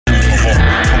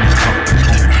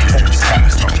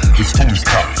Tony's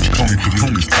top.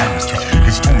 Tony's top.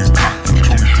 It's Tony's top.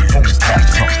 Tony's top.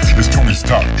 It's Tony's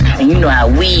top. And you know how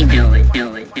we do it.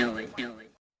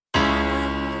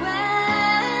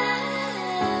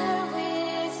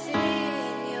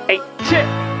 Hey, Chip.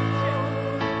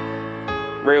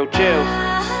 Real Chillz.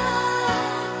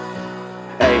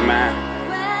 Hey, man.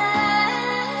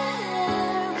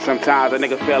 Sometimes a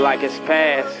nigga feel like it's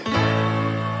past.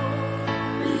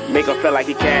 Make him feel like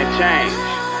he can't change.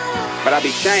 But I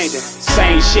be changing.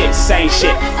 Same shit.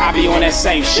 I be on that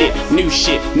same shit. New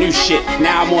shit.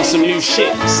 Now I'm on some new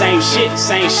shit. Same shit.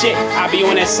 I be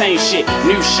on that same shit.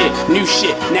 New shit.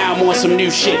 Now I'm on some new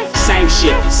shit. Same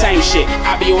shit.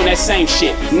 I be on that same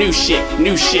shit. New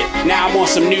shit. Now I'm on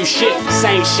some new shit.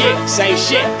 Same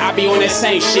shit. I be on that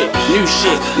same shit. New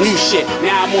shit.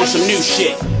 Now I'm on some new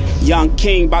shit. Young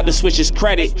King about to switch his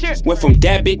credit. Went from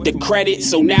debit to credit,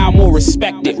 so now I'm more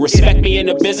respected. Respect me in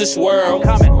the business world.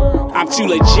 I'm too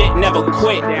legit, never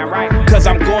quit. Cause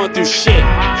I'm going through shit,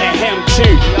 and him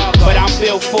too. But I'm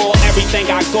built for everything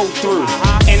I go through.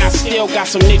 And I still got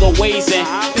some nigga ways in.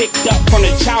 Picked up from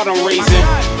the child I'm raising.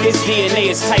 His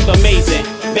DNA is type amazing.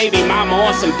 Baby mama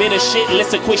on some bitter shit.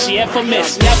 Listen quick, she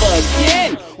infamous. Never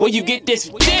again will you get this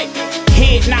dick.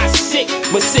 Head not sick,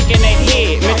 but sick in the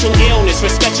head. Mental illness,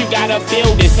 respect you gotta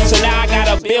build it. So now I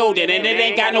gotta build it, and it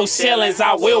ain't got no ceilings.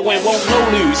 I will win, won't no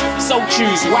lose. So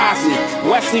choose wisely.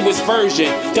 Wesley was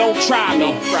virgin, don't try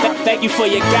me. Thank you for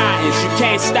your guidance, you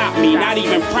can't stop me, not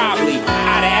even probably.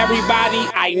 Out of everybody,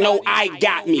 I know I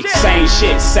got me. Same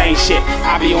shit.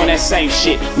 I be on that same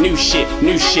shit. New shit.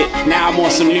 Now I'm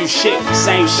on some new shit.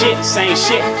 Same shit.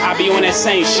 I be on that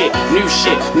same shit. New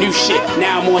shit.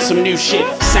 Now I'm on some new shit.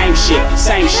 Same shit.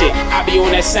 I be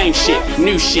on that same shit.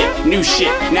 New shit.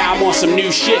 Now I'm on some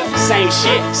new shit. Same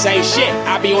shit.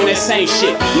 I be on that same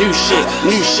shit. New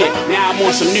shit. Now I'm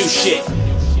on some new shit.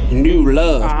 New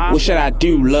love, what should I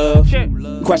do, love?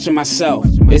 Question myself,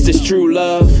 is this true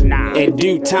love? In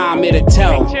due time it'll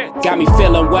tell. Got me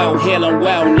feeling well, healing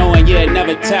well, knowing you'll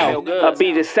never tell. Or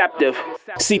be deceptive.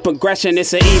 See progression,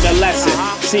 it's an even lesson.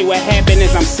 See what happened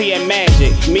is I'm seeing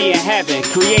magic. Me in heaven,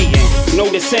 creating,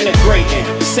 no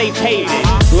disintegrating. Safe haven,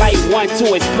 light one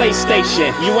to its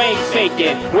PlayStation. You ain't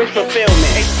faking, wish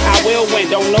fulfillment. I will win,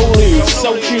 don't no lose.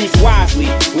 So choose wisely.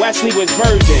 Wesley was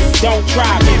virgin, don't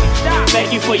try me.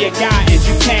 Thank you for your guidance,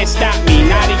 you can't stop me,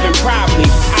 not even probably.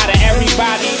 Out of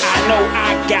everybody, I know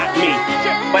I got me.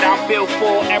 But I'm built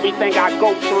for everything I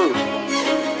go through.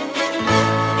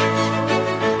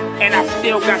 And I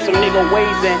still got some nigga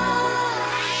ways in.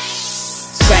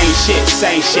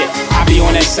 Same shit. I be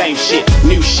on that same shit.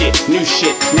 New shit.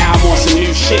 Now I'm on some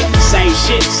new shit. Same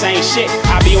shit.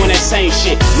 I be on that same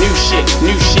shit. New shit.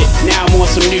 Now I'm on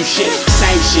some new shit.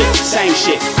 Same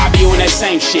shit. I be on that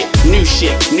same shit. New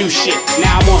shit.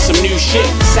 Now I'm on some new shit.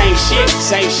 Same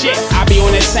shit. I be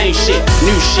on that same shit.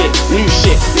 New shit.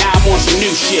 Now I'm on some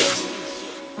new shit.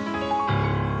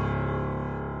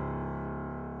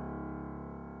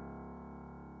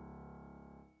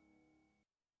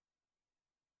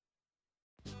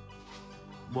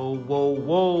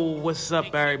 Whoa, what's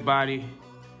up, everybody?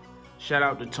 Shout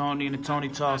out to Tony and the Tony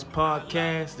Talks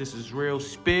podcast. This is Real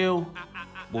Spill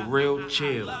with Real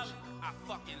Chillz.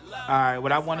 Alright,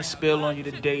 what I want to spill on you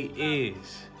today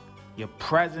is your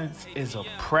presence is a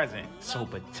present, so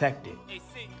protect it.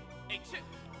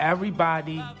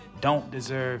 Everybody don't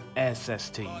deserve access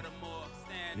to you.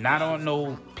 Not on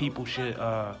no people should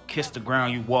kiss the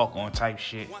ground you walk on type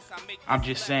shit. I'm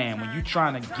just saying, when you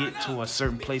trying to get to a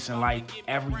certain place in life,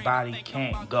 everybody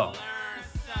can't go.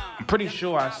 I'm pretty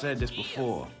sure I said this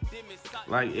before.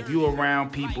 Like, if you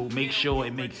around people, make sure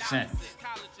it makes sense.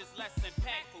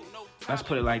 Let's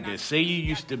put it like this. Say you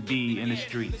used to be in the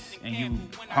streets and you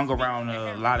hung around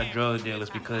a lot of drug dealers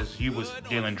because you was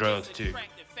dealing drugs too.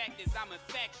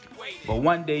 But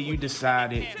one day you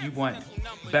decided you want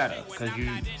better because you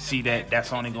see that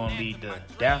that's only going to lead to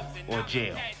death or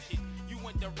jail.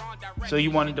 So you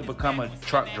wanted to become a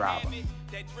truck driver.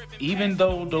 Even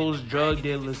though those drug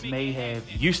dealers may have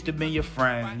used to be your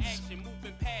friends,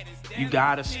 you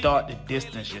got to start to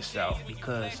distance yourself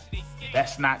because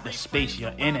that's not the space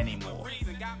you're in anymore.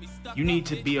 You need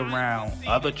to be around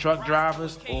other truck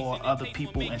drivers or other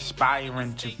people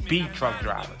inspiring to be truck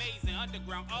drivers.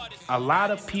 A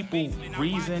lot of people's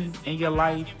reason in your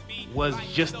life was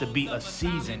just to be a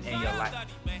season in your life.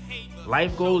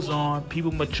 Life goes on,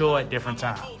 people mature at different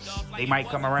times. They might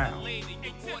come around.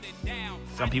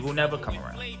 Some people never come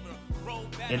around.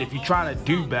 And if you're trying to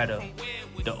do better,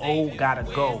 the old gotta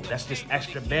go. That's just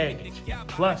extra baggage.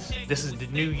 Plus, this is the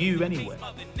new you anyway.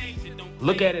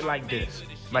 Look at it like this,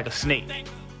 like a snake.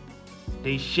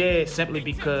 they shed simply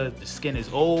because the skin is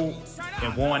old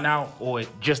and worn out, or it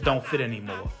just don't fit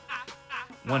anymore.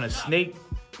 When a snake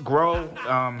grow,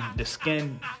 the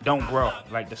skin don't grow.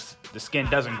 Like the skin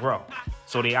doesn't grow,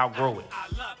 so they outgrow it.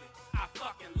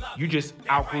 You just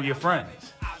outgrew your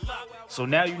friends. So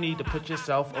now you need to put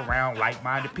yourself around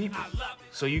like-minded people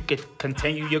so you can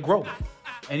continue your growth.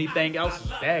 Anything else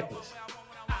is backwards.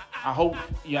 I hope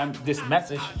this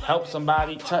message helps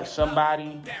somebody, touch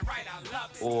somebody,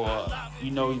 or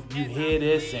you hear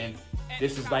this and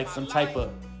this is like some type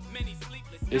of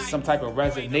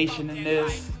resignation in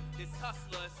this.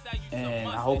 And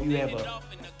I hope you have a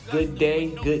good day,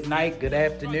 good night, good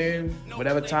afternoon,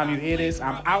 whatever time you hear this.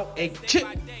 I'm out. Hey, chip.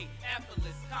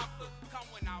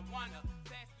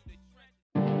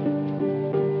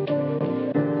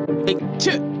 Hey,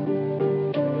 chip.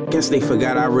 Guess they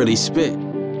forgot I really spit.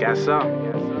 Guess so.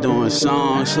 Doing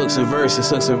songs, hooks and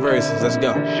verses. Let's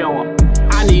go. Show 'em.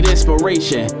 I need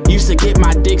inspiration. Used to get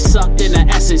my dick sucked in the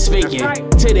essence vacant.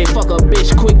 Right. Till they fuck a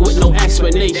bitch quick with no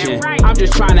explanation. Right. I'm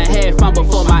just trying to have fun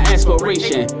before my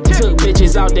aspiration. Took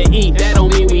bitches out to eat, that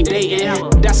don't mean we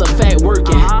dating. That's a fact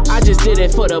working. I just did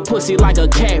it for the pussy like a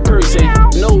cat person.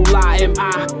 No lie, am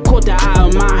I caught the eye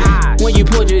of mine. When you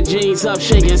put your jeans up,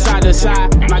 shaking side to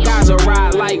side. My guys are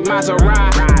ride like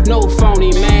Maserati. No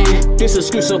phony man. This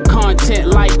exclusive content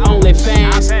like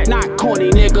OnlyFans. Not corny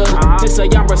nigga. This a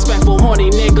young respectful horny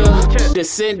nigga.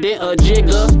 Descendant of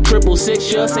Jigga.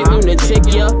 666 ya. Say lunatic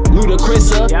ya.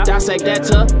 Ludacris ya. Dissect that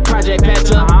to Project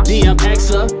Peta.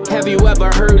 DMXer. Have you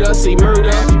ever heard us see murder?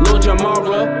 Lil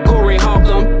Jamara. Corey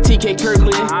Holcomb. TK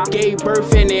Kirkland. Gave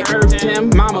birth and they earthed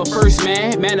him. Mama first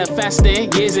man.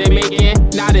 Manifesting. Years in making.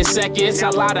 Not in seconds. A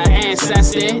lot of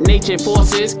ancestors. Nature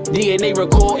forces. DNA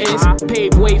recordings.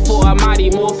 Paved way for a mighty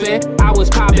morphin. I was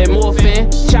popping morphin.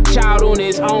 Child on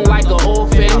his own like an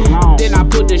orphan. Then I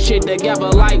put the shit together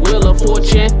like Wheel of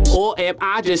Fortune. Or am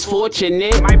I just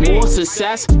fortunate? More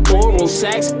success, oral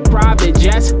sex, private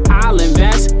jets. I'll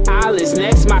invest, I'll is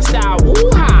next. My style,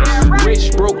 woo-ha.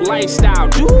 Rich, broke lifestyle,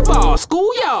 Duval,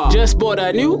 schoolyard. Just bought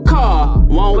a new car,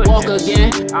 won't walk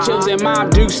again. Chillz and Mom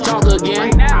Dukes talk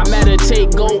again. I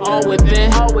meditate, go all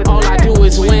within. All I do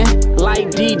is win,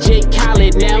 like DJ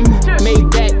Khaled them. Make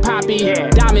that poppy,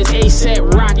 diamonds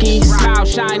A$AP Rocky, smile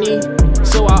shiny.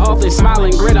 So I often smile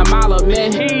and grin a mile of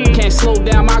men. Can't slow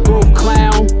down my growth,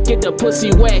 clown. Get the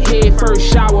pussy wet head first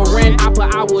showering. I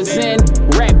put hours in,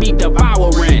 rap beat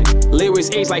devouring. Lyrics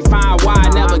age like fine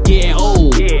wine, never getting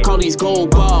old. Call these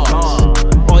gold bars,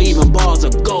 or even bars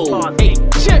of gold. Hey,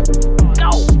 chip,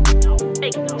 go.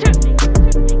 Hey, chip.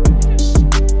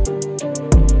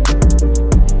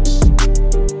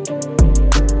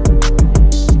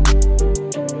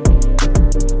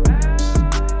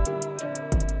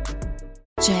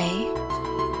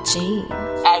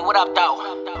 Hey, what up, though?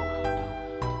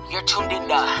 You're tuned in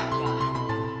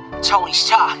to Tony's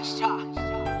Talk,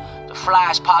 the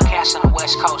flyest podcast on the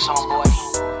West Coast, homeboy.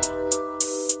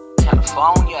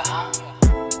 California.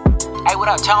 Hey, what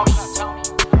up, Tony?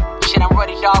 Shit, I'm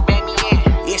ready, dog, bang me in.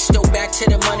 It's still back to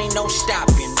the money, no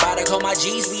stopping. About to call my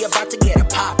G's, we about to get it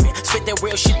poppin'. Spit that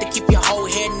real shit to keep your whole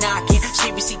head knocking.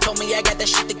 CBC told me I got that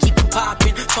shit to keep it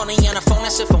poppin'. Tony on the phone,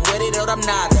 that's if I'm with it or I'm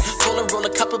not. Pull and roll a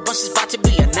couple bunches, about to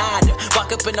be a nada.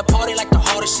 Walk up in the party like the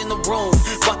hardest in the room.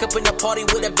 Walk up in the party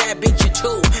with a bad bitch or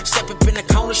two. Step up in the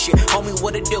corner, shit, homie,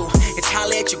 what it do? It's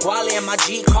holla at your guale and my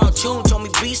G cartoon. Told me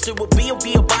beast it would be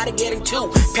about to get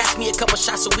two. Pass me a couple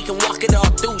shots so we can walk it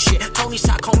all through, shit. Tony's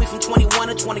Talk, homie, from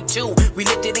 21 to 22. We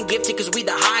lifted and gifted cause we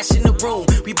the highest in the room.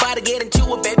 We bout to get into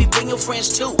it, baby, bring your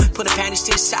friends too. Put the panties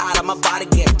to the side, I'm about to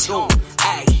get to 'em.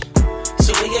 Ay,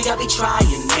 so will y'all be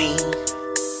trying me?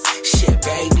 Shit,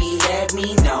 baby, let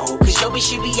me know. Cause your bitch,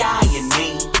 she be eyeing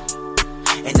me.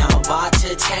 And I'm about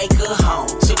to take her home.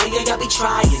 So will y'all be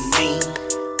trying me?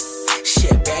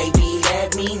 Shit, baby,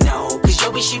 let me know. Cause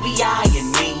your bitch, she be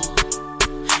eyeing me.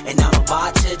 And I'm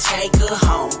about to take her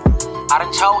home. I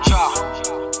done told y'all,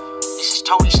 this is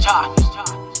Tony's Talk.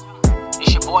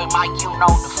 It's your boy Mike, you know,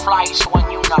 the flyest one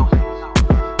you know.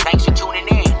 Thanks for tuning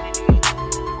in.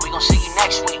 We gon' see you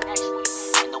next week.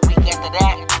 And the week after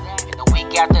that. And the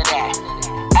week after that.